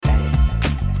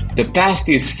The past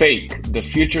is fake. The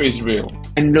future is real.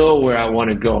 I know where I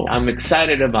want to go. I'm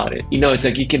excited about it. It's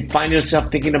like you can find yourself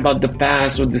thinking about the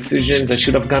past or decisions. I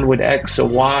should have gone with X or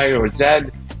Y or Z.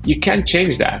 You can't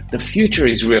change that. The future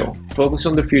is real. Focus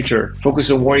on the future. Focus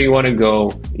on where you want to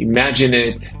go. Imagine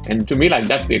it. And to me,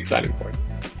 that's the exciting part.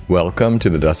 Welcome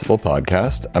to the Decibel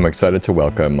Podcast. I'm excited to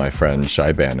welcome my friend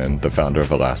Shay Banon, the founder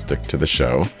of Elastic, to the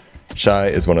show.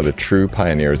 Shay is one of the true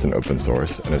pioneers in open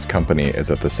source, and his company is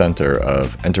at the center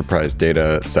of enterprise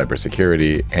data,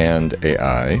 cybersecurity, and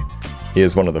AI. He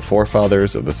is one of the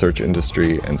forefathers of the search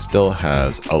industry and still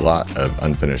has a lot of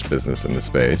unfinished business in the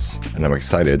space, and I'm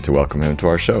excited to welcome him to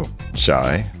our show.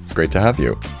 Shay, it's great to have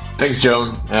you. Thanks,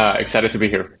 Joan. Excited to be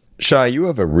here. Shay, you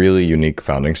have a really unique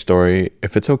founding story.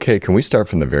 If it's okay, can we start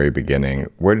from the very beginning?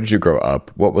 Where did you grow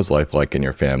up? What was life like in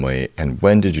your family? And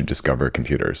when did you discover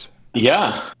computers?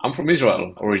 Yeah, I'm from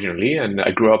Israel originally, and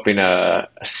I grew up in a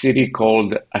city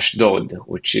called Ashdod,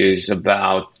 which is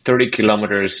about 30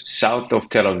 kilometers south of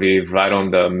Tel Aviv, right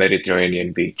on the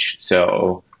Mediterranean beach.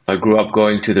 So I grew up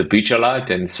going to the beach a lot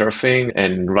and surfing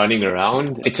and running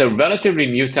around. It's a relatively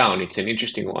new town. It's an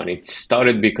interesting one. It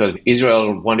started because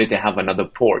Israel wanted to have another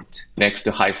port next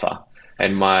to Haifa.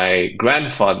 And my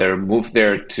grandfather moved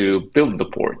there to build the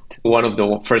port, one of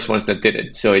the first ones that did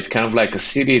it. So it's kind of like a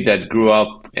city that grew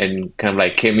up and kind of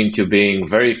like came into being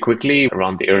very quickly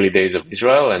around the early days of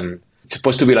Israel. And it's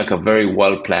supposed to be like a very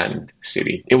well-planned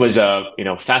city. It was a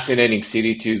fascinating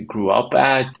city to grow up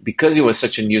at. Because it was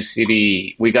such a new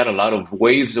city, we got a lot of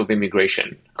waves of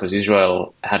immigration because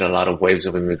Israel had a lot of waves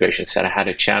of immigration. So I had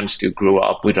a chance to grow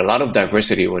up with a lot of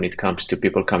diversity when it comes to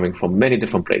people coming from many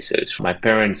different places. My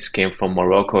parents came from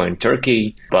Morocco and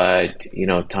Turkey, but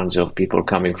tons of people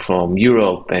coming from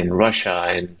Europe and Russia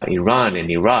and Iran and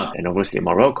Iraq and obviously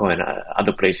Morocco and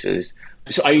other places.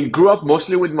 So I grew up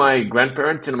mostly with my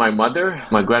grandparents and my mother.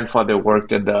 My grandfather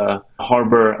worked at the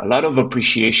harbor, a lot of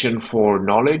appreciation for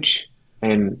knowledge.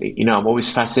 And, I'm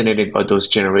always fascinated by those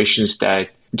generations that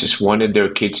just wanted their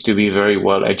kids to be very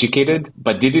well educated,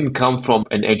 but didn't come from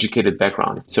an educated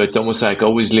background. So it's almost like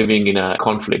always living in a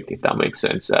conflict, if that makes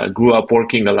sense. I grew up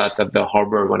working a lot at the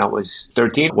harbor when I was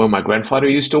 13, where my grandfather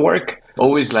used to work.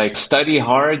 Always study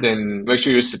hard and make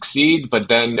sure you succeed. But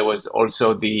then there was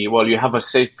also you have a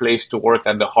safe place to work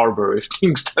at the harbor if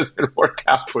things doesn't work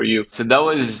out for you. So that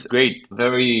was great.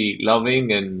 Very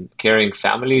loving and caring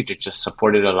family that just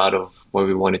supported a lot of where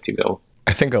we wanted to go.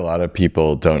 I think a lot of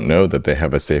people don't know that they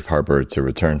have a safe harbor to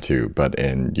return to, but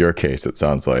in your case, it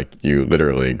sounds like you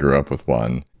literally grew up with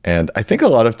one. And I think a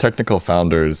lot of technical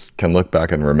founders can look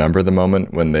back and remember the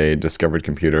moment when they discovered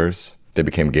computers. They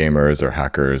became gamers or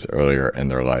hackers earlier in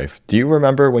their life. Do you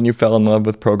remember when you fell in love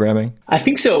with programming? I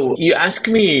think so. You asked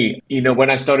me, when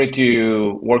I started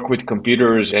to work with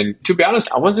computers, and to be honest,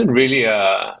 I wasn't really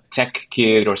a tech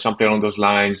kid or something along those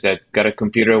lines that got a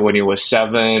computer when he was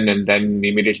 7 and then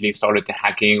immediately started to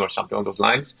hacking or something along those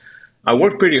lines. I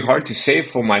worked pretty hard to save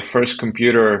for my first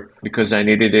computer because I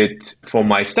needed it for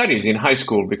my studies in high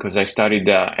school because I studied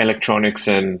electronics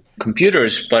and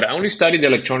computers, but I only studied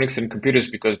electronics and computers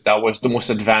because that was the most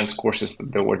advanced courses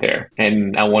that were there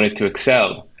and I wanted to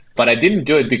excel. But I didn't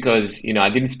do it because, I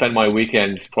didn't spend my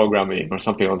weekends programming or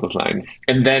something along those lines.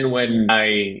 And then when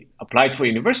I applied for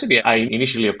university, I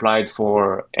initially applied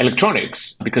for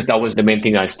electronics because that was the main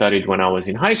thing I studied when I was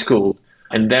in high school.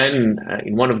 And then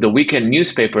in one of the weekend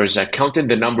newspapers, I counted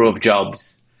the number of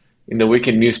jobs in the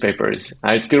weekend newspapers.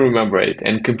 I still remember it.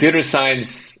 And computer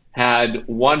science had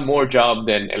one more job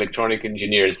than electronic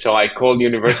engineers. So I called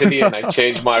university and I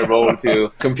changed my role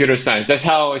to computer science. That's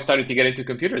how I started to get into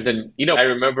computers. And, I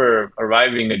remember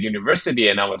arriving at university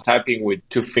and I was typing with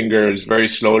 2 fingers very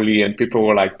slowly and people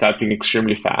were typing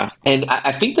extremely fast. And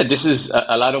I think that this is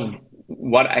a lot of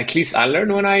what at least I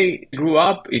learned when I grew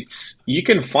up. It's you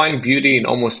can find beauty in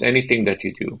almost anything that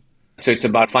you do. So it's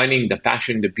about finding the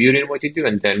passion, the beauty in what you do,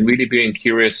 and then really being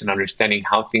curious and understanding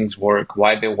how things work,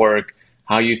 why they work,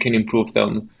 how you can improve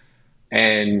them.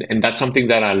 And that's something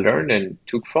that I learned and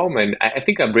took from. And I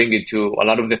think I bring it to a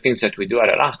lot of the things that we do at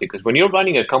Elastic. Because when you're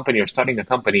running a company or starting a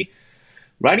company,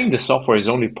 writing the software is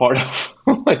only part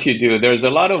of what you do. There's a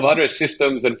lot of other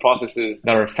systems and processes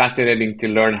that are fascinating to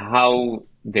learn how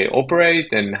they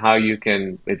operate and how you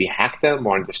can maybe hack them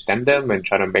or understand them and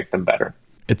try to make them better.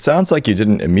 It sounds like you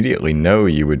didn't immediately know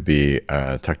you would be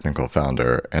a technical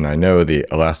founder. And I know the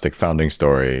Elastic founding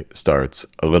story starts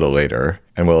a little later,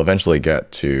 and we'll eventually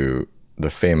get to the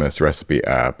famous recipe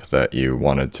app that you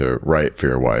wanted to write for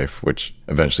your wife, which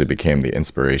eventually became the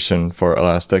inspiration for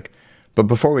Elastic. But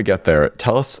before we get there,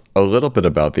 tell us a little bit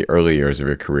about the early years of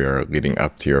your career leading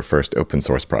up to your first open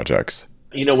source projects.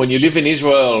 When you live in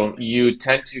Israel, you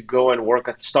tend to go and work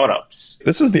at startups.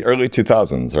 This was the early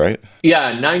 2000s, right?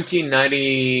 Yeah,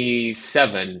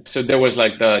 1997. So there was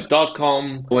like the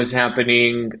dot-com was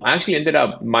happening. I actually ended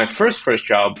up my first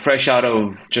job, fresh out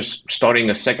of just starting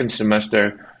a second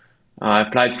semester. I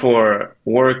applied for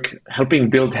work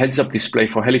helping build heads-up display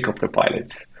for helicopter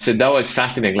pilots. So that was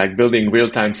fascinating, like building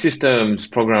real-time systems,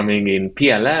 programming in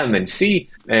PLM and C,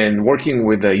 and working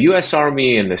with the US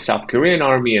Army and the South Korean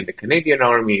Army and the Canadian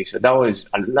Army. So that was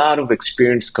a lot of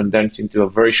experience condensed into a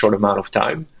very short amount of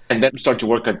time. And then start to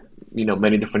work at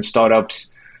many different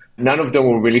startups. None of them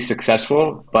were really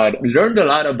successful, but learned a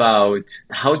lot about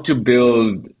how to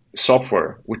build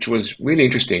software, which was really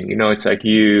interesting. It's like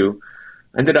you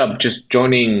ended up just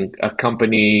joining a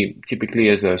company typically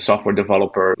as a software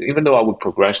developer. Even though I would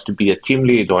progress to be a team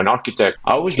lead or an architect,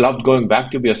 I always loved going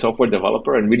back to be a software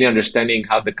developer and really understanding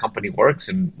how the company works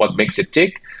and what makes it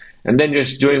tick. And then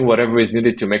just doing whatever is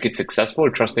needed to make it successful,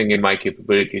 trusting in my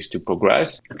capabilities to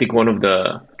progress. I think one of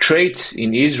the traits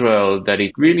in Israel that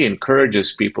it really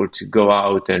encourages people to go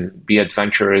out and be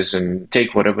adventurous and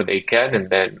take whatever they can and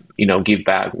then, give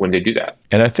back when they do that.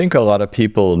 And I think a lot of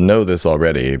people know this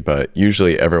already, but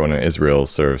usually everyone in Israel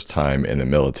serves time in the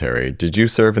military. Did you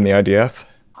serve in the IDF?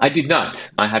 I did not.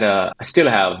 I still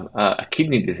have a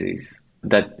kidney disease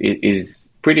that is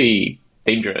pretty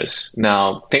dangerous.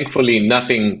 Now, thankfully,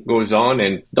 nothing goes on,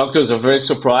 and doctors are very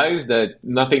surprised that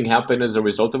nothing happened as a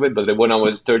result of it. But when I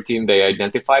was 13, they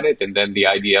identified it, and then the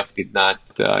IDF did not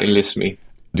enlist me.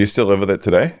 Do you still live with it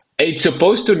today? It's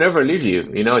supposed to never leave you.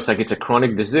 It's like it's a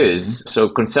chronic disease. So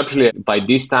conceptually, by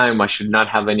this time, I should not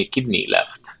have any kidney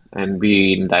left and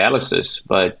be in dialysis.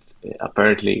 But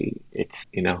apparently, it's,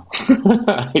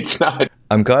 it's not.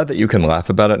 I'm glad that you can laugh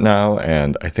about it now,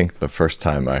 and I think the first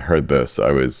time I heard this,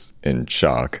 I was in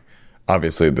shock.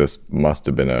 Obviously, this must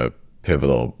have been a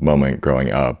pivotal moment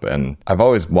growing up, and I've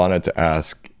always wanted to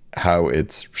ask how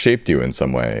it's shaped you in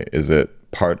some way. Is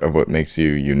it part of what makes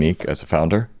you unique as a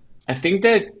founder? I think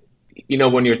that,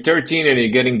 when you're 13 and you're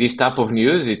getting this type of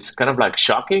news, it's kind of like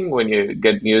shocking when you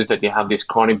get news that you have this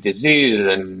chronic disease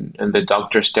and the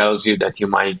doctor tells you that you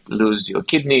might lose your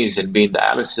kidneys and be in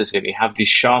dialysis, and you have this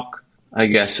shock, I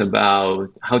guess, about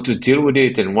how to deal with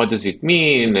it and what does it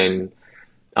mean. And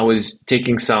I was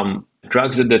taking some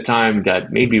drugs at the time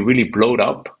that maybe really blowed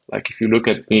up. Like if you look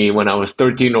at me when I was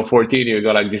 13 or 14, you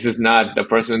go like, this is not the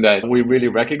person that we really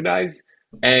recognize.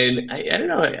 And I don't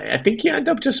know, I think you end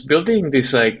up just building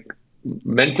this like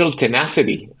mental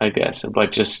tenacity, I guess,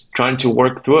 about just trying to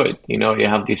work through it. You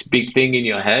have this big thing in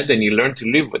your head and you learn to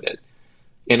live with it.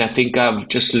 And I think I've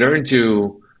just learned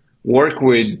to work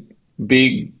with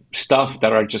big stuff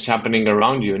that are just happening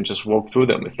around you and just walk through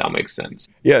them, if that makes sense.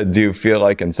 Yeah. Do you feel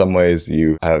like in some ways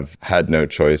you have had no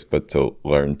choice but to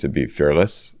learn to be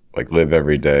fearless? Like live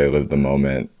every day, live the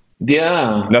moment?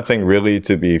 Yeah. Nothing really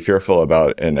to be fearful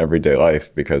about in everyday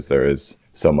life because there is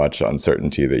so much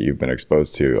uncertainty that you've been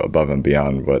exposed to above and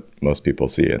beyond what most people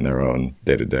see in their own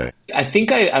day-to-day. I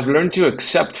think I've learned to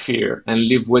accept fear and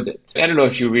live with it. I don't know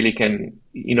if you really can,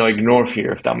 ignore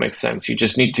fear, if that makes sense. You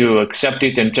just need to accept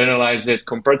it, internalize it,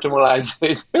 compartmentalize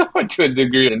it to a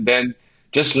degree, and then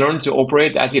just learn to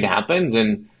operate as it happens.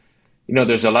 And,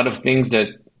 there's a lot of things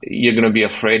that you're going to be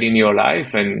afraid in your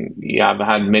life. And yeah, I've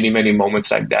had many, many moments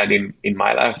like that in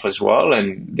my life as well.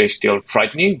 And they're still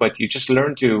frightening, but you just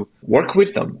learn to work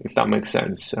with them, if that makes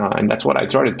sense. And that's what I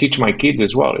try to teach my kids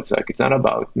as well. It's like, it's not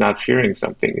about not fearing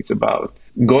something. It's about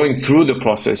going through the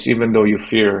process, even though you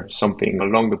fear something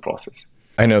along the process.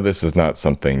 I know this is not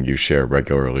something you share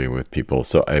regularly with people,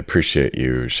 so I appreciate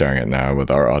you sharing it now with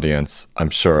our audience.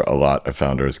 I'm sure a lot of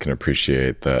founders can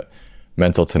appreciate that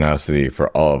mental tenacity for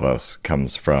all of us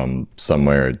comes from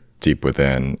somewhere deep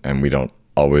within, and we don't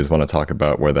always want to talk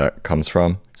about where that comes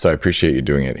from. So I appreciate you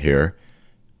doing it here.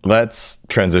 Let's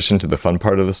transition to the fun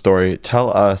part of the story. Tell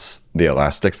us the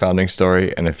Elastic founding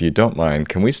story, and if you don't mind,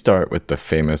 can we start with the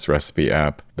famous recipe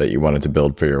app that you wanted to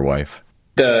build for your wife?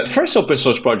 The first open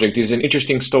source project is an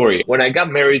interesting story. When I got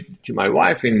married to my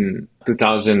wife in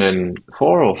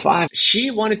 2004 or 5, she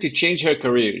wanted to change her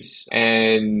careers.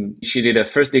 And she did a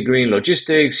first degree in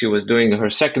logistics. She was doing her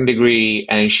second degree,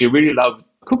 and she really loved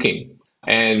cooking.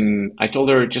 And I told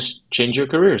her, just change your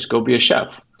careers, go be a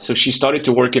chef. So she started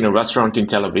to work in a restaurant in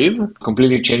Tel Aviv,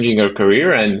 completely changing her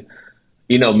career. And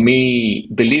me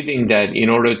believing that in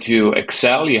order to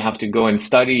excel, you have to go and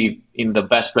study in the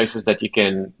best places that you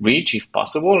can reach, if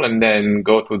possible, and then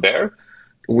go through there.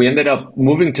 We ended up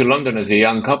moving to London as a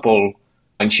young couple,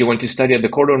 and she went to study at the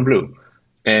Cordon Bleu.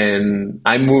 And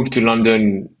I moved to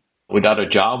London without a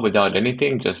job, without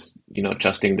anything, just,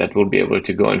 trusting that we'll be able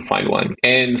to go and find one.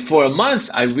 And for a month,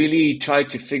 I really tried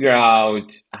to figure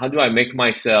out how do I make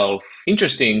myself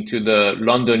interesting to the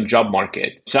London job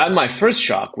market. So I had my first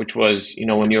shock, which was,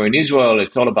 when you're in Israel,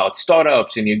 it's all about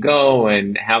startups and you go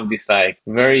and have these like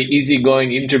very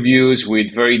easygoing interviews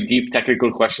with very deep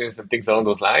technical questions and things along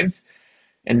those lines.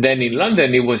 And then in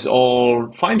London, it was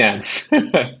all finance,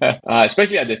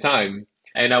 especially at the time.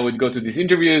 And I would go to these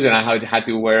interviews and I had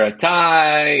to wear a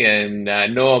tie and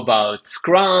know about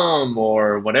Scrum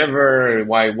or whatever,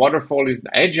 why waterfall is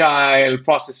agile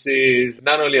processes,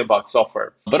 not only about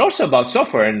software, but also about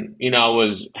software. And, I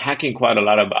was hacking quite a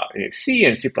lot about C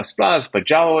and C++, but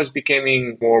Java was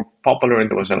becoming more popular and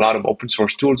there was a lot of open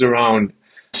source tools around.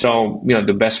 So,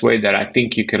 the best way that I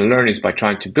think you can learn is by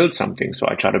trying to build something. So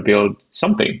I try to build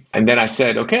something. And then I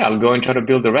said, okay, I'll go and try to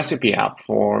build a recipe app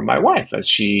for my wife as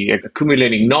she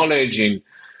accumulating knowledge in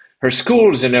her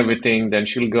schools and everything. Then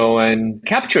she'll go and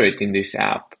capture it in this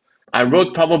app. I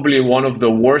wrote probably one of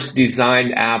the worst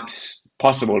designed apps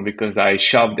possible because I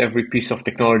shoved every piece of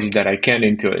technology that I can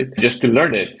into it just to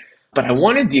learn it. But I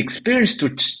wanted the experience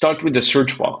to start with the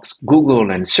search box, Google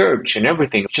and search and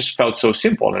everything. It just felt so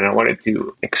simple. And I wanted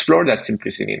to explore that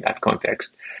simplicity in that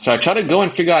context. So I tried to go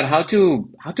and figure out how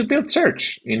to build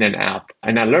search in an app.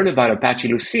 And I learned about Apache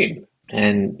Lucene.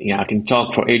 And I can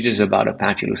talk for ages about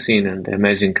Apache Lucene and the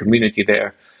amazing community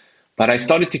there. But I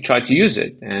started to try to use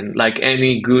it. And like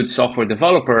any good software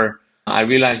developer, I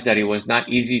realized that it was not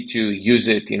easy to use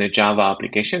it in a Java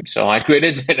application. So I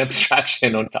created an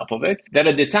abstraction on top of it. That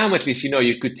at the time, at least,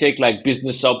 you could take like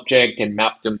business object and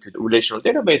map them to the relational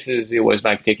databases. It was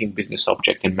like taking business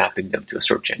object and mapping them to a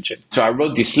search engine. So I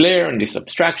wrote this layer and this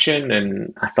abstraction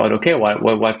and I thought, okay,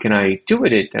 what can I do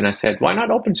with it? And I said, why not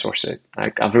open source it?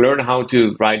 Like I've learned how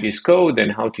to write this code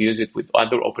and how to use it with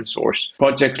other open source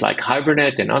projects like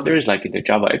Hibernate and others like in the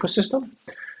Java ecosystem.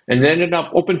 And then ended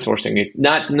up open sourcing it,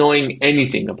 not knowing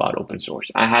anything about open source.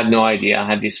 I had no idea. I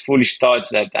had these foolish thoughts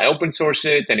that I open source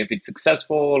it, and if it's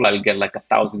successful, I'll get like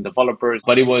 1,000 developers.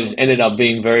 But it ended up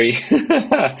being very,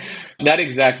 not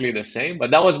exactly the same. But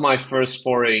that was my first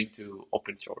foray into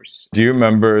open source. Do you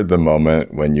remember the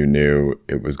moment when you knew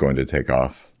it was going to take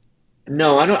off?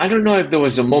 No, I don't know if there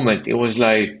was a moment. It was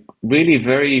like really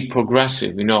very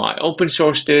progressive. I open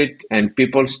sourced it and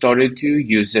people started to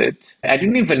use it. I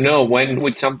didn't even know when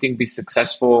would something be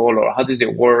successful or how does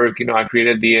it work. I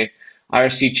created the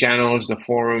IRC channels, the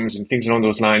forums and things along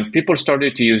those lines. People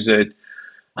started to use it.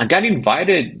 I got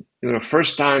invited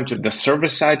first time to the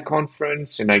server-side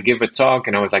conference and I gave a talk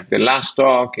and I was like the last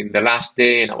talk in the last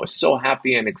day and I was so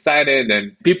happy and excited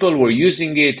and people were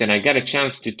using it and I got a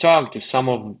chance to talk to some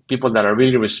of people that are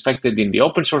really respected in the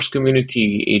open source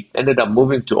community. It ended up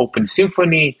moving to Open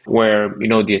Symphony where,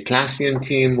 the Atlassian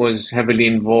team was heavily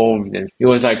involved and it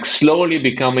was like slowly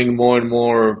becoming more and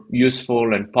more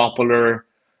useful and popular.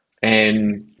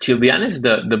 And to be honest,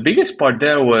 the biggest part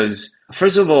there was,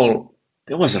 first of all,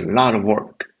 there was a lot of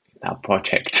work. That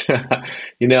project.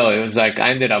 It was like I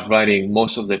ended up writing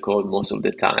most of the code most of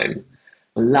the time.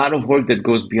 A lot of work that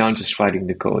goes beyond just writing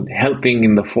the code, helping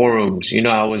in the forums.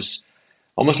 I was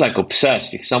almost like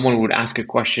obsessed. If someone would ask a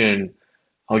question,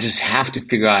 I would just have to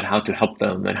figure out how to help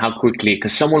them and how quickly,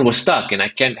 because someone was stuck and I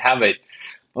can't have it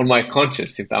on my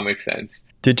conscience, if that makes sense.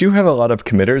 Did you have a lot of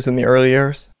committers in the early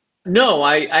years? No,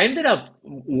 I ended up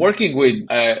working with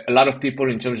a lot of people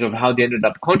in terms of how they ended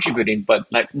up contributing. But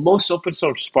like most open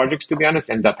source projects, to be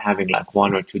honest, end up having like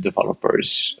one or two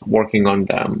developers working on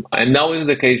them. And that was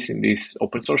the case in this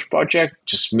open source project,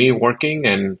 just me working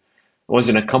and there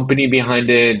wasn't a company behind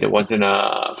it. There wasn't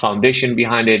a foundation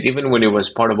behind it. Even when it was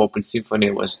part of Open Symphony,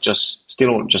 it was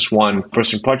still just one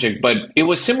person project. But it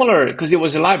was similar because it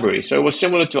was a library. So it was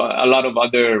similar to a lot of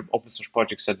other open source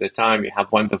projects at the time. You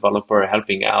have one developer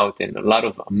helping out and a lot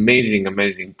of amazing,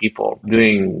 amazing people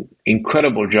doing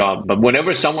incredible job. But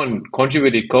whenever someone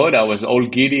contributed code, I was all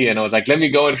giddy and I was like, let me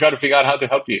go and try to figure out how to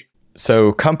help you.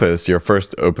 So Compass, your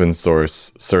first open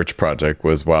source search project,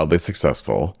 was wildly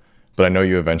successful. But I know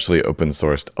you eventually open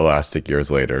sourced Elastic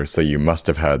years later, so you must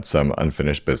have had some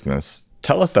unfinished business.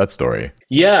 Tell us that story.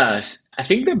 Yes. I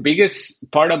think the biggest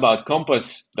part about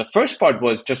Compass, the first part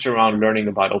was just around learning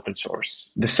about open source.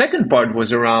 The second part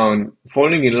was around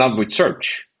falling in love with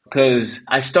search, because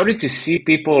I started to see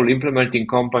people implementing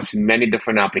Compass in many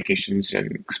different applications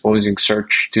and exposing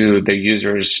search to their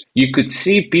users. You could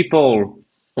see people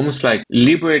almost like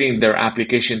liberating their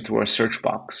application to a search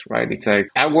box, right? It's like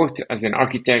I worked as an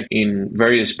architect in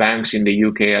various banks in the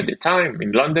UK at the time,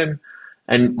 in London.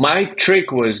 And my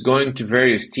trick was going to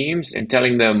various teams and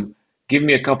telling them, give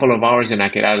me a couple of hours and I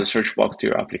could add a search box to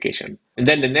your application. And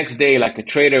then the next day, like a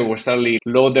trader will suddenly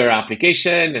load their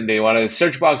application and they want a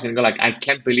search box and go like, I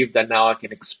can't believe that now I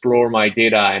can explore my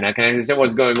data and I can understand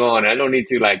what's going on. I don't need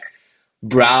to like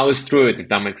browse through it, if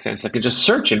that makes sense. I can just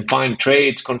search and find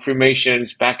trades,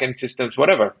 confirmations, backend systems,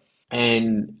 whatever.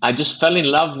 And I just fell in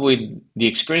love with the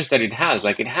experience that it has.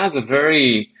 Like it has a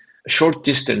very short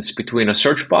distance between a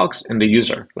search box and the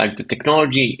user. Like the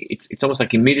technology, it's almost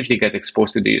like immediately gets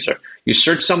exposed to the user. You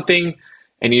search something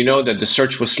and you know that the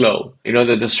search was slow. You know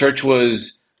that the search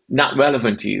was not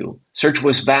relevant to you. Search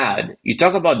was bad. You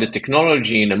talk about the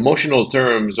technology in emotional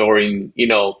terms or in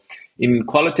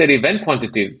qualitative and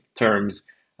quantitative terms.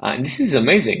 And this is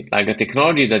amazing. Like a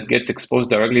technology that gets exposed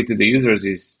directly to the users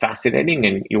is fascinating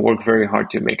and you work very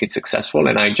hard to make it successful.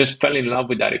 And I just fell in love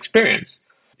with that experience.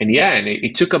 And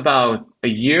it took about a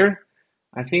year,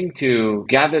 I think, to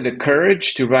gather the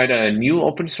courage to write a new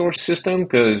open source system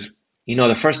because,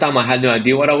 the first time I had no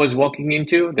idea what I was walking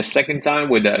into. The second time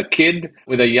with a kid,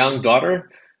 with a young daughter,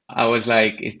 I was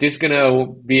like, is this going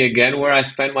to be again where I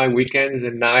spend my weekends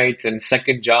and nights and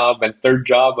second job and third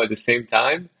job at the same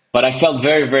time? But I felt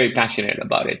very, very passionate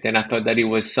about it. And I thought that it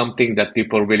was something that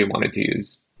people really wanted to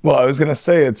use. Well, I was going to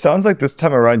say, it sounds like this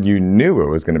time around you knew it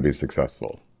was going to be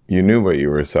successful. You knew what you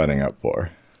were signing up for.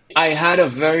 I had a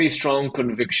very strong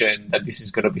conviction that this is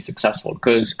going to be successful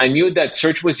because I knew that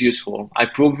search was useful. I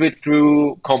proved it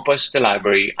through Compass, the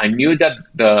library. I knew that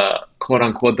the quote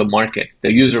unquote, the market,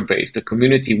 the user base, the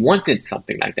community wanted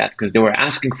something like that because they were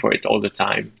asking for it all the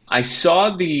time. I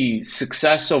saw the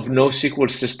success of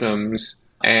NoSQL systems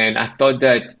and I thought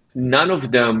that none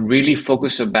of them really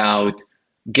focus about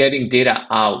getting data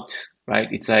out. Right?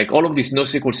 It's like all of these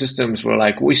NoSQL systems were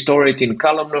like, we store it in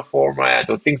columnar format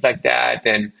or things like that.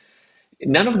 And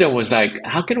none of them was like,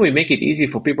 how can we make it easy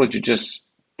for people to just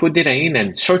put data in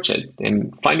and search it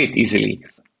and find it easily?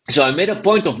 So I made a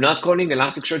point of not calling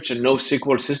Elasticsearch a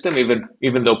NoSQL system,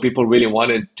 even though people really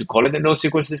wanted to call it a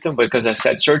NoSQL system, because I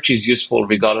said search is useful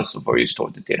regardless of where you store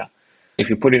the data. If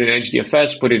you put it in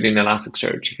HDFS, put it in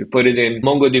Elasticsearch. If you put it in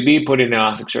MongoDB, put it in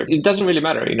Elasticsearch. It doesn't really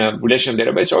matter in a relational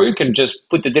database, or you can just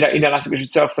put the data in Elasticsearch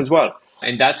itself as well.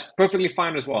 And that's perfectly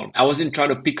fine as well. I wasn't trying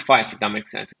to pick fights, if that makes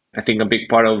sense. I think a big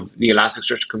part of the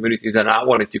Elasticsearch community that I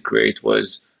wanted to create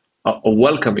was a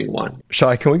welcoming one.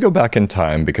 Shay, can we go back in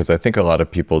time? Because I think a lot of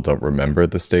people don't remember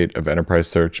the state of enterprise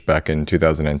search back in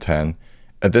 2010.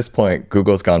 At this point,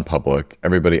 Google's gone public.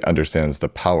 Everybody understands the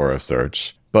power of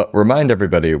search. But remind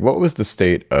everybody, what was the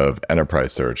state of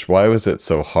enterprise search? Why was it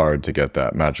so hard to get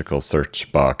that magical search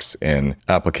box in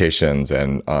applications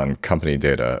and on company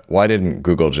data? Why didn't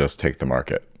Google just take the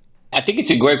market? I think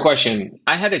it's a great question.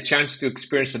 I had a chance to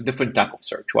experience a different type of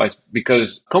search,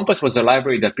 because Compass was a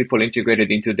library that people integrated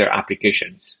into their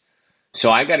applications. So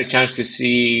I got a chance to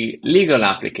see legal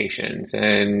applications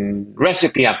and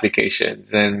recipe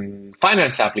applications and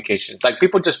finance applications. Like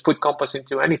people just put Compass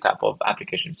into any type of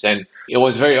applications. And it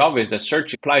was very obvious that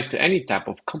search applies to any type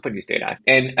of company's data.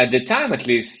 And at the time, at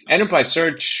least, enterprise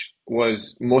search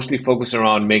was mostly focused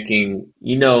around making,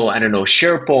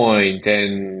 SharePoint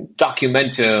and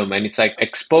Documentum. And it's like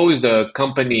expose the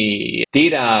company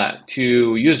data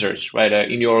to users, right,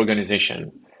 in your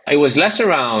organization. It was less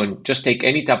around just take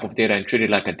any type of data and treat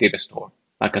it like a data store,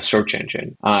 like a search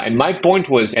engine. And my point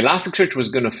was Elasticsearch was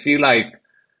going to feel like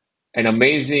an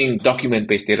amazing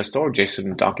document-based data store,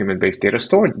 JSON document-based data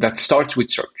store that starts with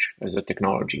search as a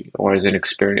technology or as an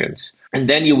experience. And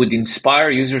then you would inspire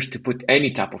users to put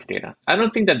any type of data. I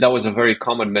don't think that was a very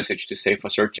common message to say for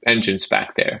search engines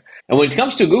back there. And when it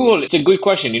comes to Google, it's a good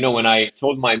question. When I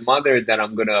told my mother that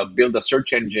I'm going to build a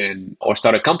search engine or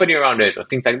start a company around it or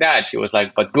things like that, she was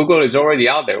like, but Google is already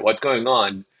out there. What's going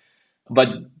on?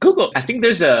 But Google, I think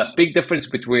there's a big difference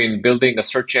between building a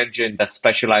search engine that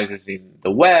specializes in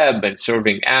the web and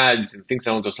serving ads and things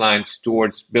along those lines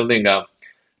towards building a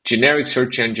generic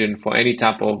search engine for any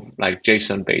type of like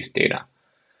JSON-based data.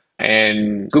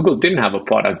 And Google didn't have a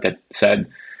product that said,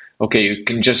 okay, you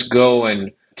can just go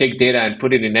and take data and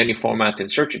put it in any format and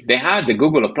search it. They had the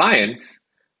Google appliance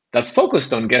that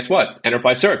focused on, guess what?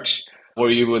 Enterprise search, where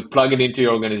you would plug it into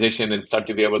your organization and start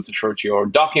to be able to search your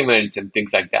documents and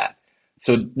things like that.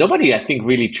 So nobody, I think,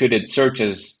 really treated search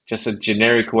as just a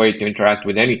generic way to interact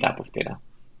with any type of data.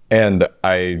 And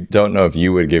I don't know if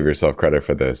you would give yourself credit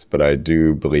for this, but I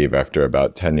do believe after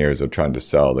about 10 years of trying to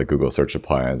sell the Google Search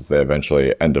appliance, they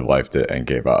eventually end-of-lifed it and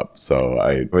gave up. So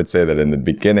I would say that in the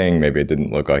beginning, maybe it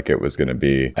didn't look like it was going to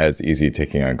be as easy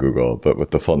taking on Google, but with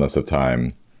the fullness of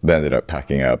time, they ended up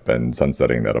packing up and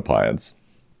sunsetting that appliance.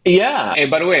 Yeah.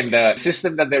 And by the way, the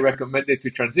system that they recommended to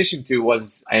transition to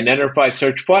was an enterprise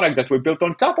search product that we built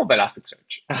on top of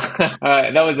Elasticsearch.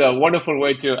 That was a wonderful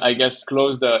way to, I guess,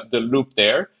 close the loop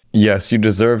there. Yes, you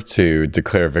deserve to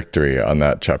declare victory on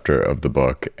that chapter of the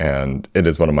book, and it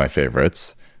is one of my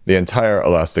favorites. The entire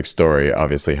Elastic story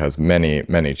obviously has many,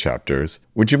 many chapters.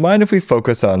 Would you mind if we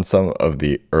focus on some of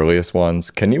the earliest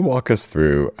ones? Can you walk us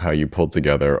through how you pulled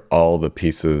together all the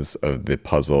pieces of the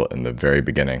puzzle in the very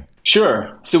beginning?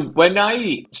 Sure. So when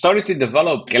I started to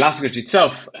develop Elasticsearch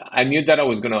itself, I knew that I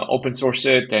was going to open source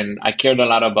it, and I cared a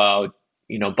lot about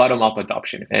bottom up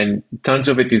adoption, and tons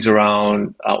of it is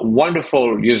around a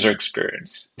wonderful user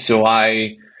experience. So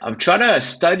I'm trying to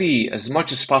study as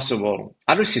much as possible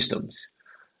other systems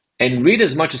and read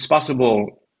as much as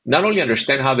possible, not only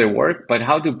understand how they work, but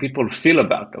how do people feel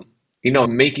about them,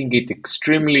 making it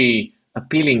extremely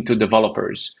appealing to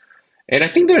developers. And I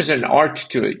think there's an art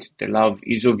to it. They love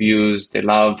ease of use. They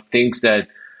love things that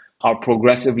are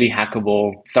progressively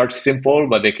hackable, start simple,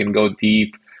 but they can go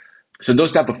deep. So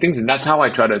those type of things. And that's how I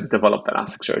try to develop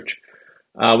Elasticsearch.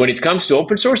 When it comes to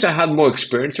open source, I had more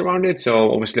experience around it.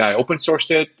 So obviously I open sourced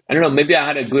it. I don't know, maybe I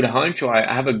had a good hunch or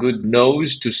I have a good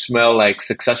nose to smell like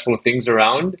successful things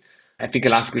around. I think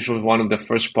Elasticsearch was one of the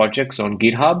first projects on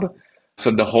GitHub.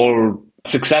 So the whole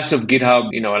success of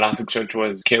GitHub, Elasticsearch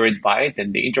was carried by it,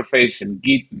 and the interface and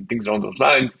Git and things along those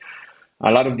lines. A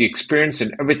lot of the experience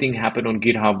and everything happened on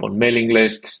GitHub, on mailing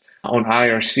lists, on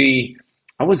IRC.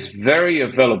 I was very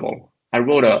available. I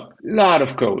wrote a lot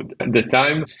of code. At the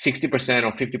time, 60%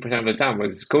 or 50% of the time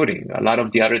was coding. A lot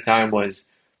of the other time was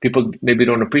people maybe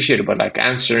don't appreciate it, but like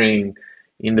answering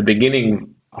in the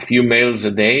beginning a few mails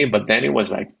a day, but then it was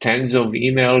like tens of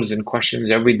emails and questions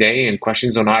every day and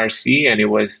questions on IRC, and it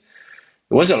was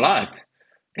a lot.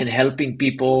 And helping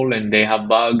people, and they have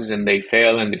bugs and they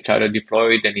fail and they try to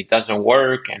deploy it and it doesn't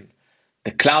work, and the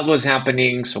cloud was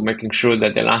happening, so making sure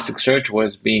that Elasticsearch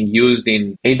was being used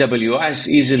in AWS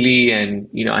easily. And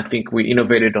I think we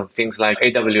innovated on things like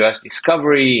AWS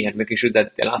discovery and making sure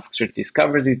that Elasticsearch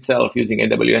discovers itself using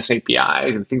AWS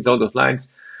APIs and things along those lines.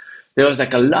 There was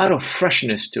like a lot of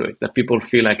freshness to it that people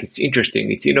feel like it's interesting,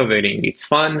 it's innovating, it's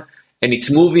fun, and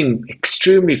it's moving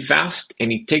extremely fast,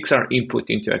 and it takes our input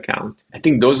into account. I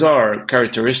think those are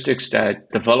characteristics that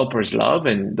developers love,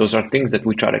 and those are things that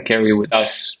we try to carry with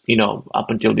us, up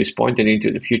until this point and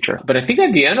into the future. But I think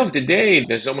at the end of the day,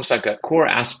 there's almost like a core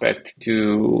aspect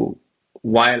to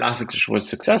why Elasticsearch was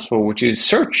successful, which is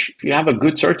search. If you have a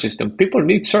good search system, people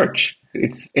need search.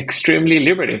 It's extremely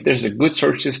liberating. If there's a good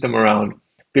search system around,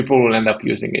 people will end up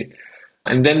using it.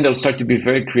 And then they'll start to be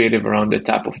very creative around the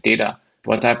type of data,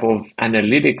 what type of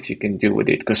analytics you can do with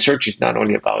it. Because search is not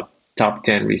only about top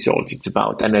 10 results, it's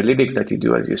about analytics that you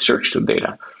do as you search the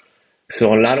data.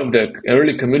 So a lot of the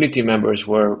early community members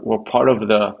were part of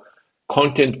the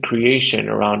content creation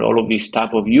around all of these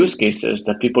type of use cases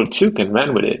that people took and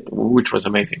ran with it, which was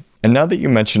amazing. And now that you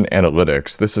mentioned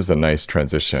analytics, this is a nice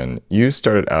transition. You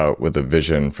started out with a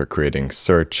vision for creating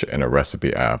search in a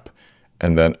recipe app,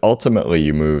 and then ultimately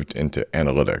you moved into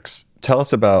analytics. Tell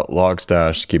us about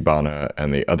Logstash, Kibana,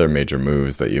 and the other major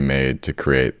moves that you made to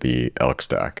create the Elk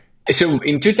stack. So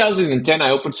in 2010, I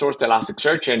open sourced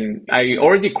Elasticsearch, and I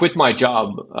already quit my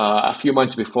job a few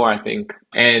months before, I think.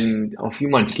 And a few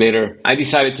months later, I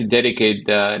decided to dedicate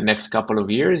the next couple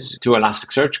of years to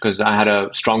Elasticsearch because I had a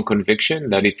strong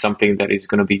conviction that it's something that is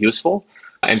going to be useful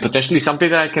and potentially something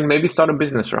that I can maybe start a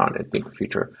business around it in the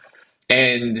future.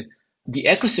 And the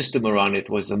ecosystem around it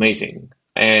was amazing.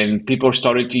 And people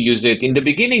started to use it. In the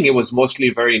beginning, it was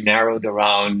mostly very narrowed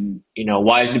around,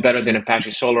 why is it better than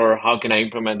Apache Solr? How can I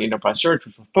implement enterprise search?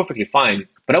 Which was perfectly fine.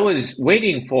 But I was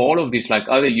waiting for all of these like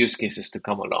other use cases to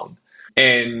come along.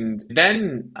 And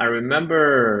then I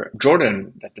remember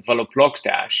Jordan, that developed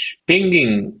Logstash,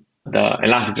 pinging the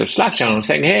Elasticsearch Slack channel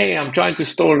saying, hey, I'm trying to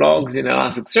store logs in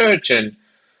Elasticsearch,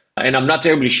 and I'm not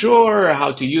terribly sure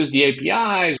how to use the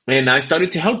APIs. And I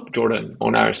started to help Jordan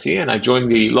on IRC, and I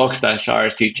joined the Logstash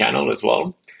IRC channel as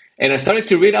well. And I started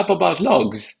to read up about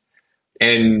logs.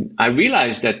 And I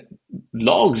realized that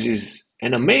logs is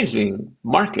an amazing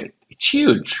market. It's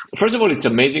huge. First of all, it's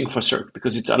amazing for search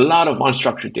because it's a lot of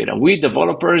unstructured data. We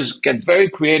developers get very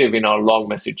creative in our log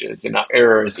messages, in our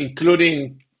errors,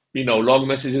 including, log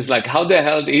messages like, how the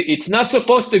hell, it's not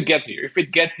supposed to get here. If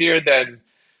it gets here, then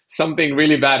something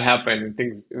really bad happened,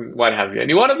 things, what have you. And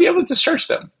you want to be able to search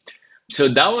them. So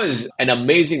that was an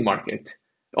amazing market.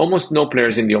 Almost no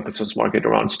players in the open source market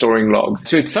around storing logs.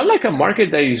 So it felt like a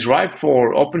market that is ripe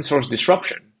for open source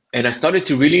disruption. And I started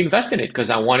to really invest in it because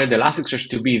I wanted Elasticsearch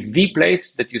to be the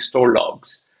place that you store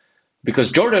logs. Because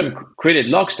Jordan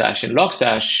created Logstash, and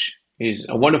Logstash, is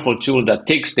a wonderful tool that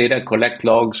takes data, collects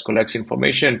logs, collects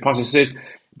information, processes it,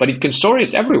 but it can store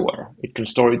it everywhere. It can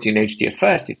store it in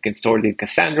HDFS, it can store it in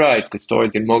Cassandra, it could store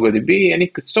it in MongoDB, and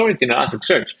it could store it in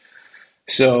Elasticsearch.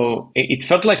 So it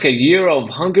felt like a year of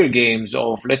Hunger Games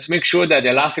of let's make sure that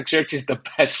Elasticsearch is the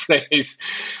best place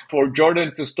for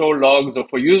Jordan to store logs or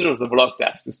for users of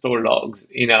Logstash to store logs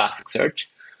in Elasticsearch.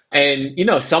 And,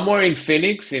 somewhere in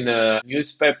Phoenix, in a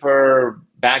newspaper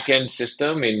backend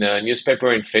system, in a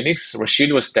newspaper in Phoenix,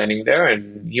 Rashid was standing there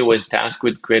and he was tasked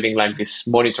with creating like this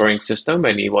monitoring system,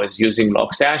 and he was using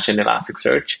Logstash and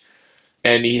Elasticsearch.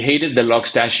 And he hated the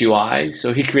Logstash UI,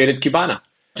 so he created Kibana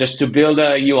just to build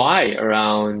a UI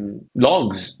around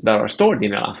logs that are stored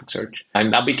in Elasticsearch.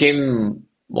 And that became,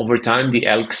 over time, the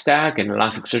Elk stack and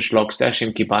Elasticsearch, Logstash,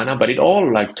 and Kibana, but it all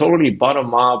like totally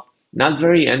bottom up, not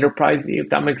very enterprisey, if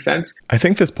that makes sense. I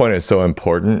think this point is so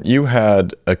important. You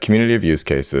had a community of use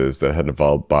cases that had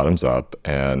evolved bottoms up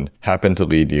and happened to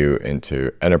lead you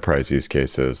into enterprise use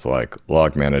cases like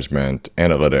log management,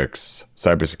 analytics,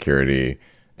 cybersecurity,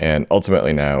 and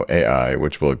ultimately now AI,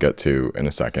 which we'll get to in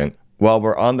a second. While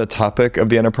we're on the topic of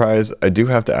the enterprise, I do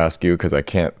have to ask you, because I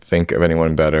can't think of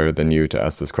anyone better than you to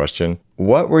ask this question.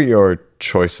 What were your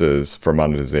choices for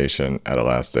monetization at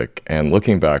Elastic? And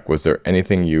looking back, was there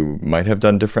anything you might have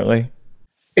done differently?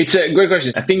 It's a great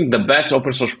question. I think the best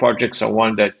open source projects are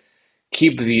one that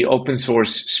keep the open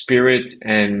source spirit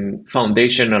and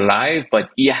foundation alive, but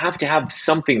you have to have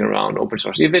something around open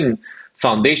source. Even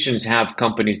foundations have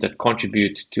companies that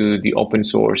contribute to the open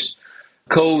source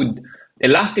code.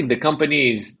 Elastic, the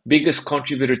company's biggest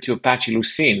contributor to Apache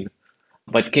Lucene.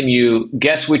 But can you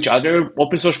guess which other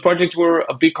open source projects were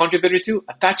a big contributor to?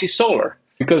 Apache Solr.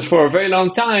 Because for a very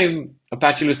long time,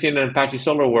 Apache Lucene and Apache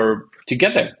Solr were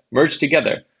together, merged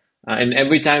together. And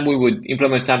every time we would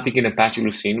implement something in Apache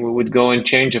Lucene, we would go and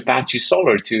change Apache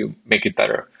Solr to make it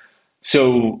better.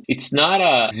 So it's not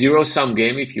a zero-sum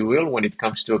game, if you will, when it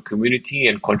comes to a community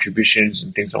and contributions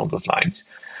and things along those lines.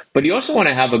 But you also want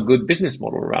to have a good business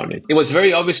model around it. It was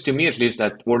very obvious to me, at least,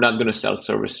 that we're not going to sell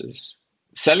services.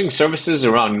 Selling services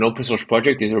around an open source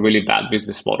project is a really bad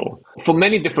business model for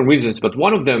many different reasons. But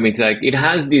one of them is like it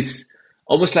has this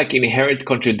almost like inherent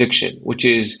contradiction, which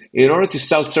is in order to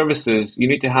sell services, you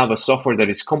need to have a software that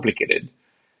is complicated.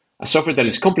 A software that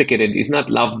is complicated is not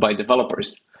loved by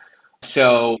developers.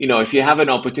 So, if you have an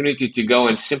opportunity to go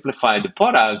and simplify the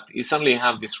product, you suddenly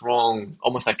have this wrong,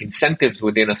 almost like incentives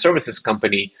within a services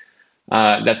company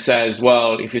that says,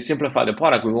 well, if you simplify the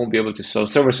product, we won't be able to sell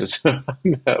services on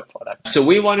the product. So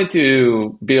we wanted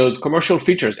to build commercial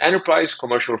features, enterprise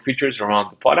commercial features around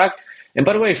the product. And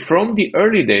by the way, from the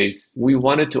early days, we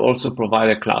wanted to also provide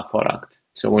a cloud product.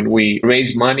 So when we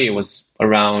raised money, it was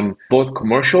around both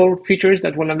commercial features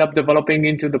that we'll end up developing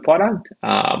into the product,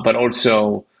 but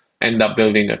also end up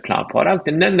building a cloud product.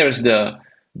 And then there's the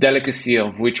delicacy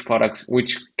of which products,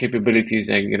 which capabilities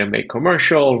are you going to make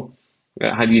commercial.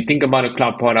 How do you think about a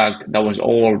cloud product? That was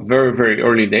all very, very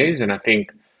early days. And I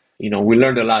think, we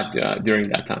learned a lot during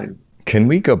that time. Can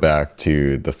we go back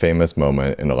to the famous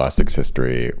moment in Elastic's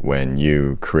history when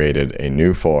you created a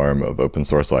new form of open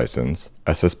source license,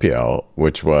 SSPL,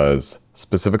 which was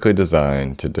specifically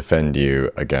designed to defend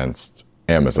you against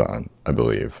Amazon, I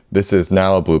believe. This is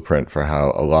now a blueprint for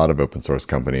how a lot of open source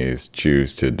companies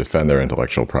choose to defend their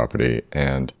intellectual property.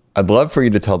 And I'd love for you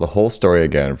to tell the whole story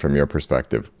again from your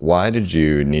perspective. Why did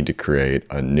you need to create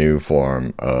a new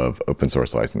form of open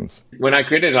source license? When I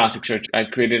created Elasticsearch, I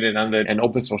created it under an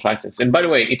open source license. And by the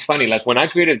way, it's funny, like when I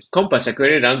created Compass, I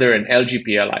created it under an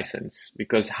LGPL license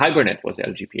because Hibernate was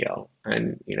LGPL.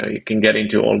 And, you can get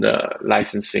into all the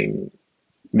licensing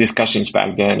discussions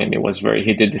back then, and it was very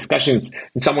heated discussions.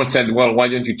 And someone said, well, why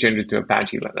don't you change it to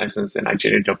Apache license? And I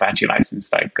changed it to Apache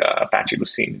license, like Apache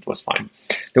Lucene. It was fine.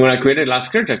 Then when I created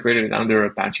Elasticsearch, I created it under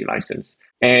Apache license.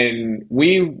 And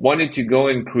we wanted to go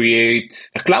and create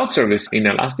a cloud service in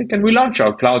Elastic, and we launched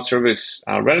our cloud service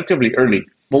relatively early.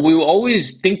 But we were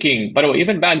always thinking, by the way,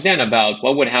 even back then, about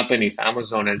what would happen if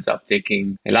Amazon ends up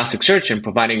taking Elasticsearch and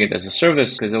providing it as a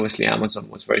service, because obviously Amazon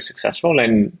was very successful.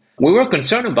 And we were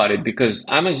concerned about it because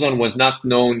Amazon was not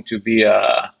known to be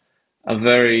a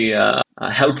very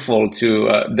helpful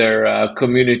to their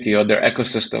community or their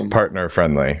ecosystem. Partner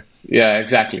friendly. Yeah,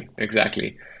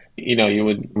 exactly. You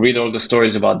would read all the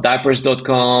stories about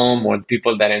diapers.com or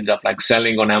people that end up like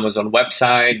selling on Amazon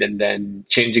website and then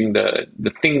changing the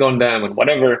thing on them and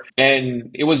whatever.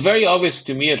 And it was very obvious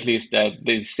to me, at least, that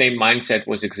the same mindset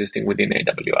was existing within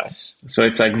AWS. So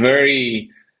it's like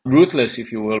very ruthless,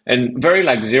 if you will, and very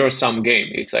like zero-sum game.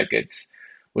 It's like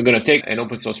we're going to take an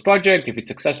open source project if it's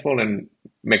successful and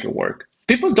make it work.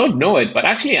 People don't know it, but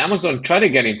actually Amazon tried to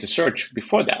get into search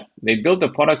before that. They built a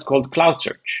product called Cloud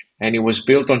Search, and it was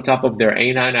built on top of their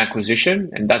A9 acquisition,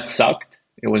 and that sucked.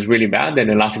 It was really bad, and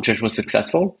Elasticsearch was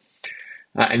successful.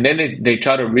 And then they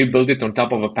tried to rebuild it on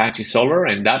top of Apache Solr,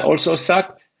 and that also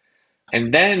sucked.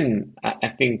 And then I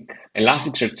think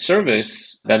Elasticsearch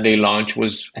Service that they launched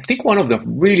was, I think, one of the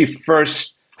really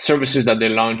first services that they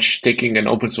launched, taking an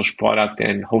open source product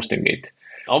and hosting it.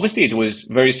 Obviously, it was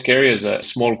very scary as a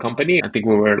small company. I think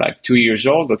we were like 2 years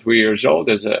old or 3 years old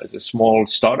as a small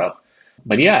startup.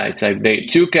 But yeah, it's like they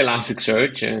took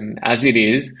Elasticsearch, and as it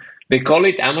is, they call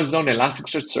it Amazon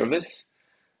Elasticsearch Service.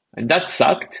 And that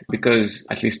sucked because,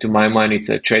 at least to my mind, it's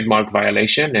a trademark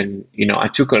violation. And, I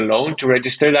took a loan to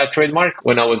register that trademark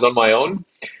when I was on my own.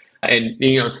 And,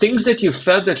 things that you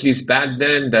felt, at least back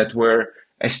then, that were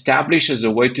established as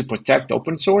a way to protect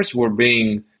open source were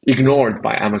being ignored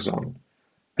by Amazon.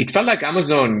 It felt like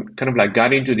Amazon kind of like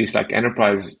got into this like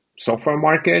enterprise software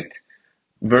market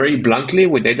very bluntly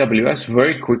with AWS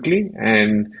very quickly.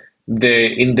 And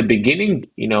in the beginning,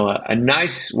 a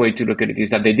nice way to look at it is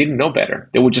that they didn't know better.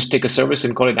 They would just take a service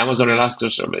and call it Amazon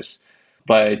Elasticsearch Service.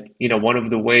 But, one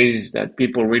of the ways that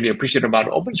people really appreciate about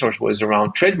open source was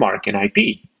around trademark and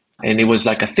IP. And it was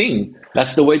like a thing.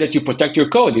 That's the way that you protect your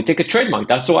code. You take a trademark.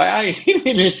 That's why I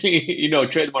immediately,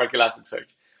 trademark Elasticsearch.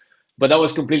 But that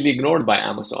was completely ignored by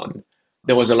Amazon.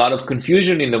 There was a lot of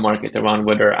confusion in the market around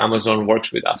whether Amazon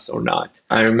works with us or not.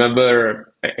 I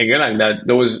remember, again, that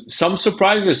there was some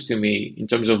surprises to me in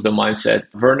terms of the mindset.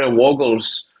 Werner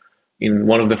Vogels, in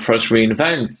one of the first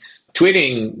reInvents,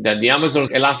 tweeting that the Amazon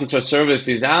Elasticsearch service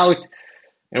is out,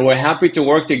 and we're happy to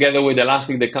work together with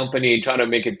Elastic, the company, trying to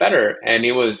make it better. And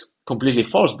it was completely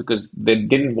false because they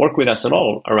didn't work with us at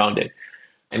all around it.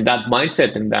 And that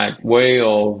mindset and that way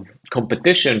of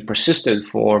competition persisted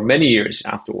for many years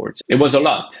afterwards. It was a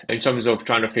lot in terms of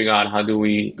trying to figure out how do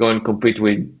we go and compete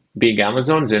with big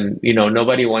Amazons. And,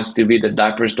 nobody wants to be the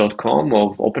diapers.com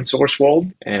of open source world.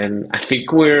 And I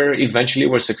think we're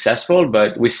successful,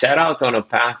 but we set out on a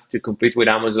path to compete with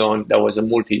Amazon that was a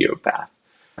multi-year path.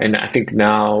 And I think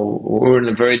now we're in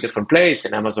a very different place,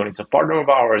 and Amazon is a partner of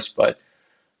ours, but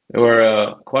there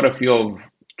were quite a few of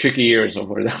tricky years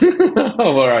over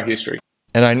our history.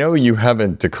 And I know you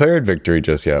haven't declared victory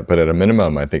just yet, but at a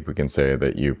minimum, I think we can say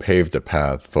that you paved a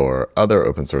path for other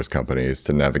open source companies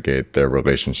to navigate their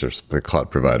relationships with cloud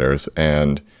providers.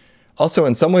 And also,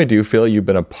 in some way, do you feel you've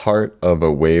been a part of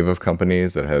a wave of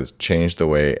companies that has changed the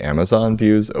way Amazon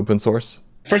views open source?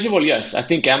 First of all, yes, I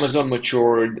think Amazon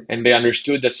matured and they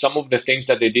understood that some of the things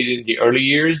that they did in the early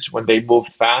years when they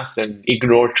moved fast and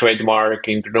ignored trademark,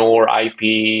 ignore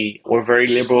IP, were very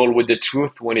liberal with the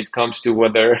truth when it comes to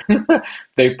whether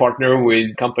they partner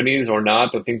with companies or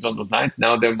not, or things on those lines.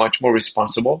 Now they're much more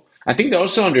responsible. I think they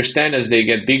also understand as they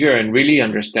get bigger and really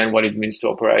understand what it means to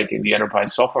operate in the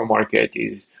enterprise software market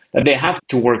is that they have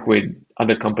to work with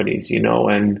other companies,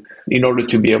 and in order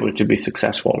to be able to be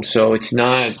successful. So it's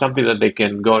not something that they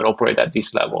can go and operate at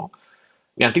this level.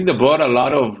 Yeah, I think they brought a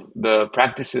lot of the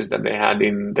practices that they had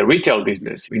in the retail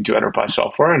business into enterprise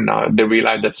software, and now they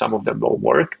realize that some of them don't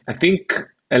work. I think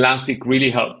Elastic really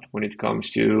helped when it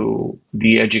comes to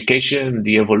the education,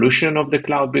 the evolution of the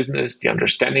cloud business, the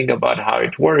understanding about how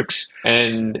it works.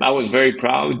 And I was very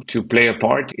proud to play a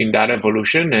part in that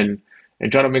evolution and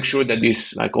try to make sure that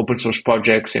these like open source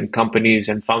projects and companies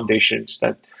and foundations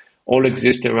that all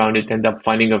exist around it end up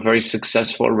finding a very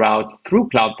successful route through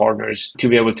cloud partners to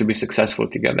be able to be successful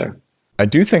together. I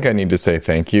do think I need to say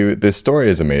thank you. This story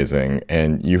is amazing,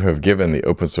 and you have given the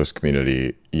open source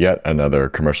community yet another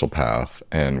commercial path.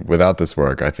 And without this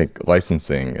work, I think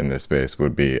licensing in this space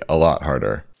would be a lot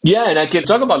harder. Yeah, and I can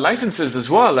talk about licenses as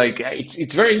well. Like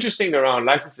it's very interesting around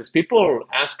licenses. People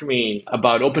ask me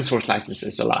about open source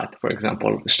licenses a lot, for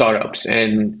example, startups.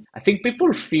 And I think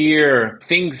people fear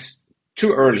things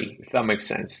too early, if that makes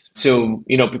sense. So,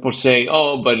 people say,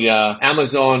 oh, but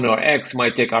Amazon or X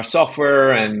might take our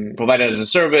software and provide it as a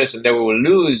service and then we will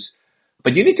lose.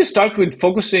 But you need to start with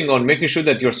focusing on making sure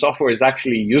that your software is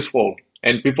actually useful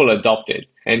and people adopt it,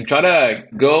 and try to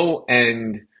go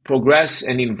and progress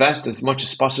and invest as much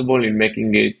as possible in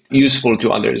making it useful to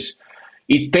others.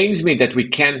 It pains me that we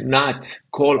cannot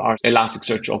call our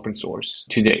Elasticsearch open source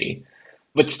today.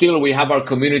 But still, we have our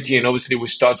community, and obviously we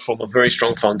start from a very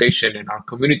strong foundation, and our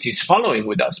community is following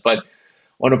with us. But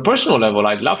on a personal level,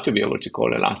 I'd love to be able to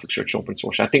call Elasticsearch open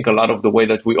source. I think a lot of the way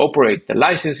that we operate, the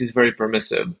license is very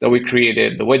permissive that we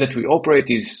created. The way that we operate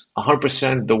is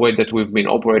 100% the way that we've been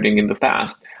operating in the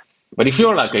past. But if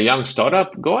you're like a young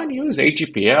startup, go and use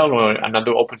AGPL or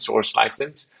another open source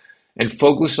license and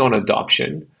focus on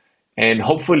adoption. And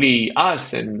hopefully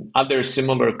us and other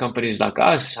similar companies like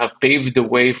us have paved the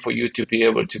way for you to be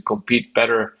able to compete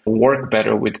better, work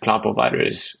better with cloud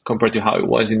providers compared to how it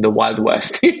was in the Wild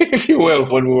West, if you will,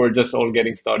 when we were just all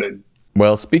getting started.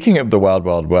 Well, speaking of the Wild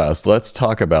Wild West, let's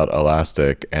talk about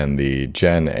Elastic and the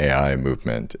Gen AI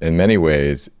movement. In many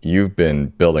ways, you've been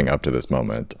building up to this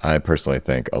moment. I personally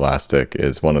think Elastic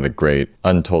is one of the great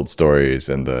untold stories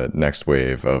in the next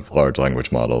wave of large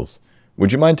language models.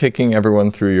 Would you mind taking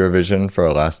everyone through your vision for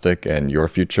Elastic and your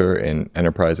future in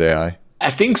enterprise AI? I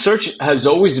think search has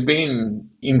always been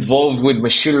involved with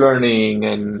machine learning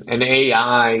and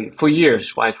AI for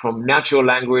years, right? From natural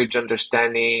language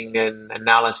understanding and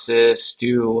analysis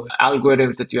to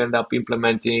algorithms that you end up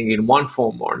implementing in one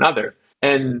form or another.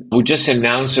 And we just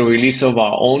announced a release of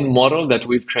our own model that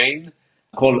we've trained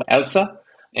called Elsa.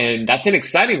 And that's an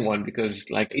exciting one because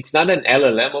like it's not an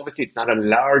LLM, obviously it's not a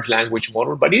large language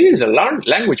model, but it is a large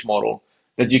language model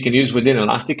that you can use within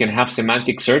Elastic and have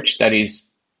semantic search that is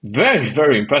very,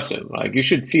 very impressive. Like you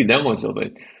should see demos of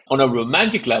it. On a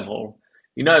romantic level,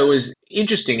 it was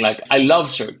interesting. Like I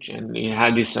love search and it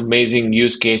had this amazing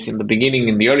use case in the beginning,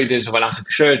 in the early days of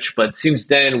Elasticsearch. But since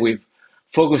then, we've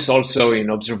focused also in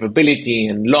observability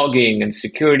and logging and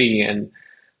security and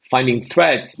finding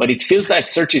threads. But it feels like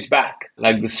search is back.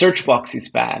 Like the search box is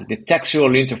back, the textual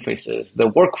interfaces,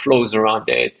 the workflows around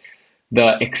it,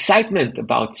 the excitement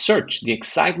about search, the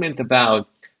excitement about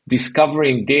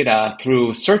discovering data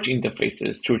through search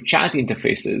interfaces, through chat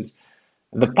interfaces.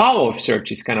 The power of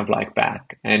search is kind of like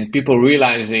back and people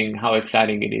realizing how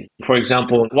exciting it is. For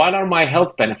example, what are my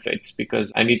health benefits?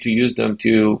 Because I need to use them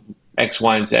to X,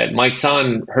 Y, and Z. My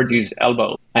son hurt his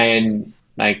elbow. And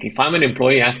like if I'm an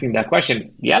employee asking that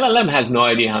question, the LLM has no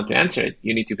idea how to answer it.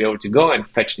 You need to be able to go and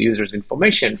fetch the user's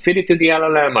information, feed it to the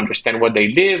LLM, understand where they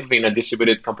live in a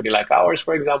distributed company like ours,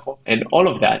 for example, and all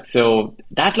of that. So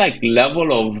that like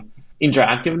level of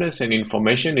interactiveness and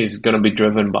information is going to be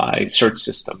driven by search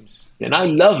systems. And I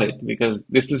love it because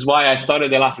this is why I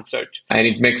started Elasticsearch. And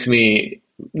it makes me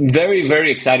very,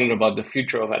 very excited about the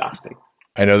future of Elastic.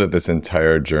 I know that this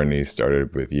entire journey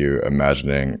started with you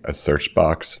imagining a search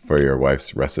box for your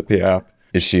wife's recipe app.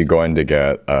 Is she going to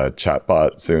get a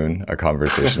chatbot soon, a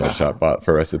conversational chatbot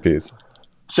for recipes?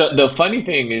 So the funny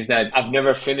thing is that I've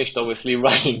never finished, obviously,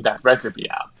 writing that recipe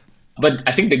app. But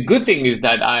I think the good thing is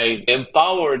that I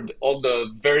empowered all the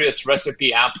various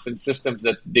recipe apps and systems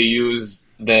that they use,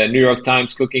 the New York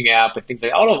Times cooking app and things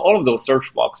like all of those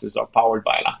search boxes are powered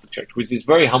by Elasticsearch, which is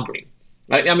very humbling.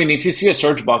 I mean, if you see a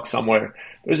search box somewhere,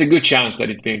 there's a good chance that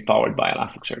it's being powered by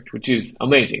Elasticsearch, which is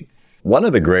amazing. One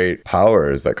of the great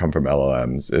powers that come from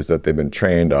LLMs is that they've been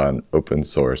trained on open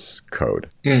source code.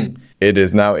 It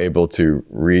is now able to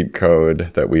read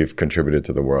code that we've contributed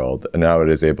to the world, and now it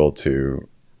is able to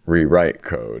rewrite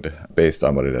code based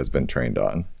on what it has been trained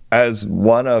on. As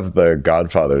one of the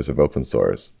godfathers of open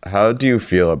source, how do you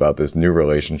feel about this new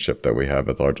relationship that we have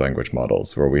with large language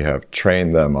models, where we have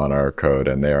trained them on our code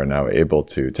and they are now able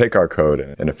to take our code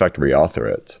and in effect reauthor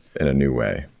it in a new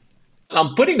way?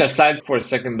 I'm putting aside for a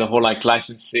second the whole like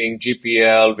licensing,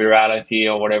 GPL,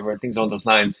 virality, or whatever, things on those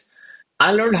lines.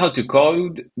 I learned how to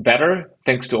code better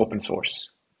thanks to open source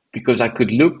because I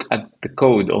could look at the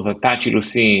code of Apache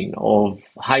Lucene, of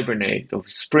Hibernate, of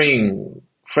Spring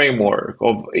framework,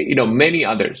 of many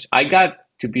others. I got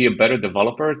to be a better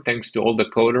developer thanks to all the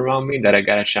code around me that I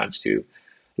got a chance to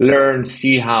learn,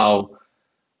 see how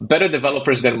better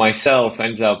developers than myself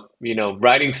ends up,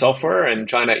 writing software and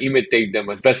trying to imitate them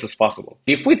as best as possible.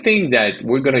 If we think that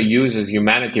we're going to use as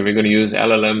humanity, we're going to use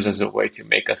LLMs as a way to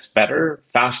make us better,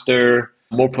 faster,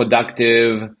 more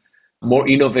productive, more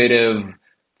innovative,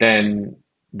 then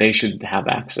they should have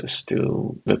access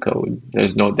to the code.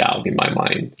 There's no doubt in my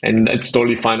mind. And it's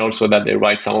totally fine also that they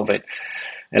write some of it.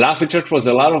 Elasticsearch was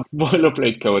a lot of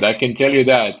boilerplate code. I can tell you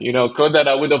that, code that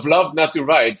I would have loved not to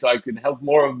write so I could help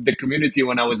more of the community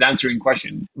when I was answering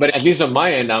questions. But at least on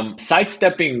my end, I'm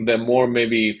sidestepping the more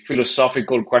maybe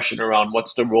philosophical question around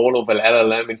what's the role of an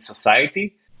LLM in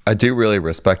society. I do really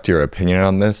respect your opinion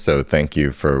on this, so thank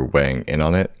you for weighing in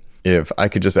on it. If I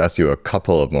could just ask you a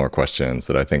couple of more questions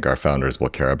that I think our founders will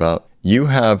care about. You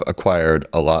have acquired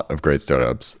a lot of great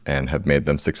startups and have made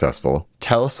them successful.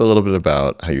 Tell us a little bit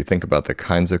about how you think about the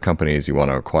kinds of companies you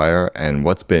want to acquire and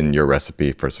what's been your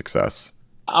recipe for success.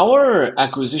 Our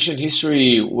acquisition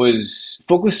history was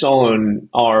focused on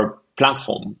our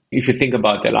platform. If you think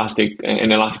about Elastic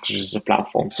and Elasticsearch as a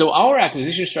platform. So our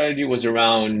acquisition strategy was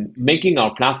around making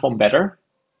our platform better,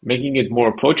 making it more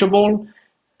approachable,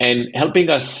 and helping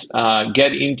us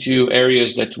get into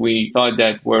areas that we thought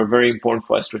that were very important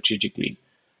for us strategically.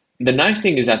 The nice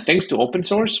thing is that thanks to open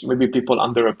source, maybe people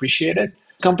underappreciate it,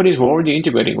 companies were already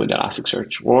integrating with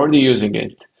Elasticsearch, were already using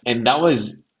it. And that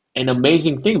was an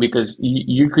amazing thing because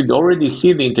you could already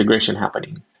see the integration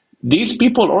happening. These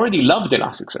people already loved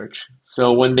Elasticsearch.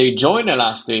 So when they joined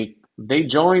Elastic, they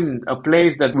joined a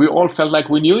place that we all felt like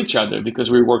we knew each other because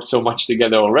we worked so much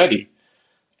together already.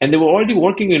 And they were already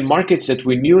working in markets that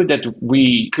we knew that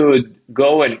we could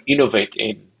go and innovate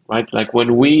in, right? Like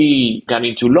when we got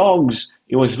into logs,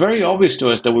 it was very obvious to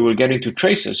us that we were getting to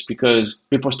traces because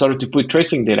people started to put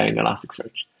tracing data in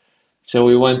Elasticsearch. So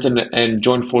we went and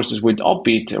joined forces with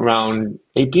Opbeat around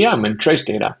APM and trace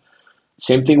data.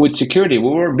 Same thing with security. We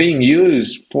were being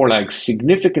used for like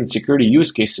significant security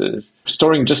use cases,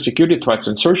 storing just security threats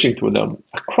and searching through them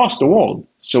across the world.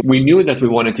 So we knew that we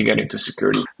wanted to get into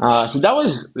security. So that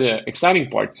was the exciting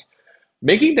parts.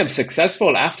 Making them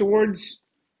successful afterwards,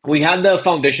 we had the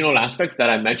foundational aspects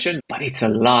that I mentioned, but it's a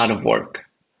lot of work.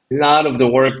 A lot of the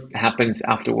work happens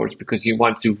afterwards because you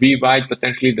want to rewrite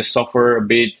potentially the software a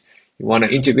bit. You want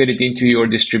to integrate it into your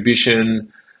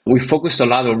distribution. We focus a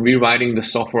lot on rewriting the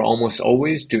software almost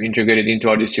always to integrate it into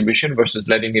our distribution versus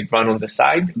letting it run on the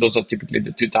side. Those are typically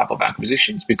the two types of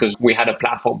acquisitions because we had a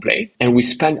platform play and we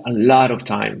spent a lot of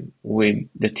time with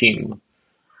the team,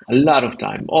 a lot of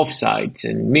time offsites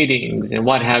and meetings and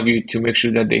what have you to make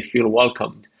sure that they feel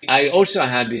welcomed. I also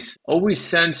had this always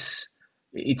sense,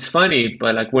 it's funny,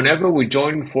 but like whenever we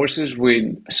join forces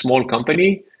with a small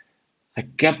company, I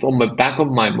kept on the back of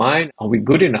my mind, are we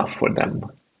good enough for them?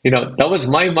 That was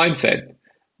my mindset.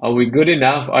 Are we good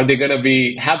enough? Are they going to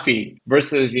be happy?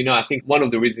 Versus, I think one of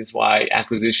the reasons why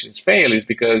acquisitions fail is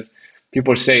because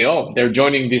people say, oh, they're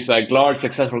joining this like large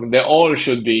successful, they all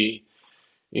should be,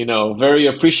 very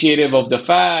appreciative of the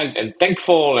fact and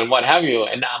thankful and what have you.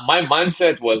 And my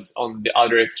mindset was on the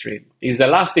other extreme. Is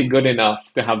Elastic good enough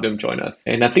to have them join us?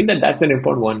 And I think that that's an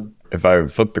important one. If I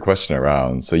flip the question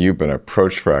around, so you've been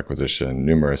approached for acquisition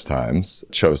numerous times,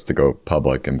 chose to go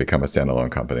public and become a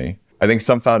standalone company. I think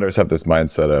some founders have this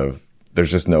mindset of,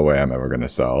 there's just no way I'm ever going to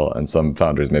sell. And some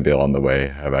founders maybe along the way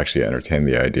have actually entertained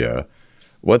the idea.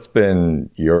 What's been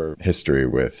your history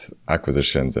with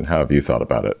acquisitions and how have you thought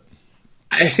about it?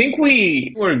 I think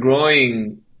we were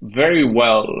growing very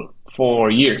well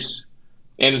for years.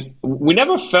 And we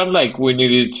never felt like we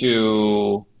needed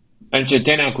to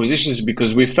entertain acquisitions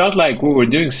because we felt like we were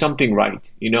doing something right.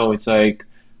 It's like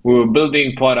we were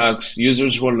building products,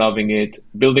 users were loving it,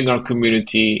 building our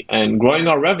community and growing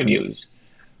our revenues.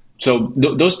 So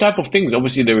those type of things,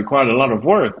 obviously they required a lot of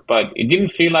work, but it didn't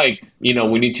feel like, we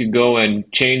need to go and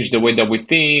change the way that we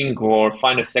think or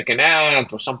find a second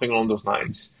act or something along those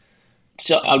lines.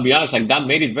 So I'll be honest, like that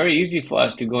made it very easy for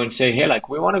us to go and say, hey, like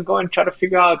we want to go and try to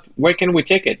figure out where can we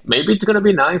take it. Maybe it's going to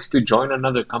be nice to join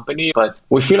another company, but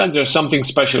we feel like there's something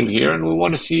special here and we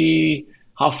want to see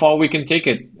how far we can take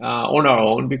it on our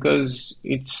own because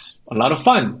it's a lot of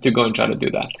fun to go and try to do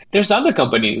that. There's other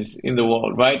companies in the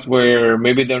world, right, where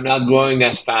maybe they're not growing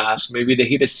as fast, maybe they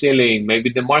hit a ceiling, maybe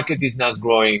the market is not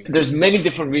growing. There's many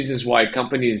different reasons why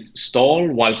companies stall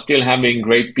while still having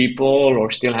great people or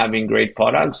still having great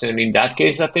products. And in that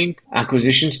case, I think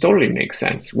acquisitions totally make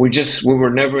sense. We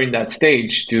were never in that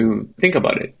stage to think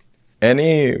about it.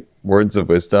 Any words of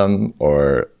wisdom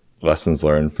or lessons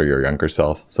learned for your younger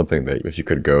self? Something that if you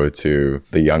could go to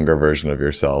the younger version of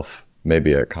yourself,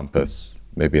 maybe at Compass,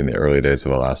 maybe in the early days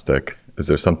of Elastic, is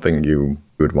there something you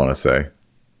would want to say?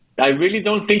 I really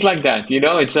don't think like that.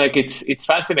 It's like, it's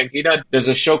fascinating. There's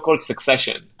a show called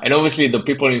Succession. And obviously the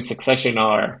people in Succession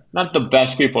are not the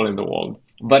best people in the world.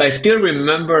 But I still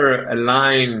remember a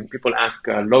line people ask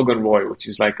Logan Roy, which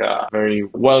is like a very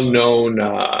well-known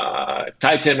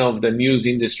titan of the news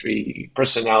industry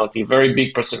personality, very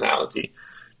big personality.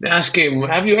 They ask him,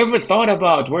 have you ever thought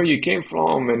about where you came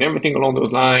from and everything along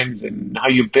those lines and how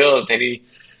you built? And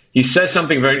he says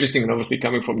something very interesting, and obviously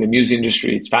coming from the news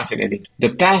industry, it's fascinating. The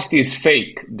past is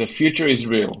fake. The future is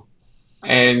real.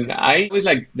 And I was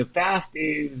like, the past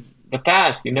is the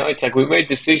past. It's like we made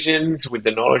decisions with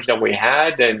the knowledge that we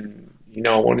had. And,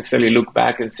 I won't necessarily look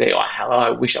back and say, oh, hell, I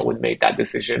wish I would have made that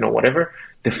decision or whatever.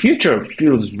 The future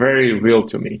feels very real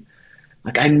to me.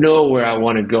 Like I know where I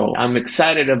want to go. I'm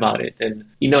excited about it. And,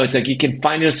 it's like you can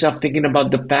find yourself thinking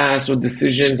about the past or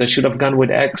decisions. I should have gone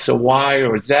with X or Y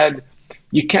or Z.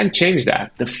 You can't change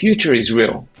that. The future is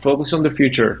real. Focus on the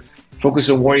future. Focus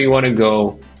on where you want to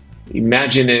go.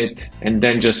 Imagine it, and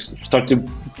then just start to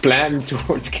plan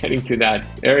towards getting to that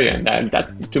area. And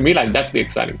that's, to me, like that's the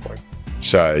exciting part.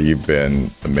 Shay, you've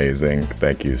been amazing.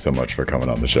 Thank you so much for coming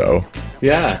on the show.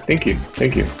 Yeah, thank you.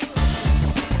 Thank you.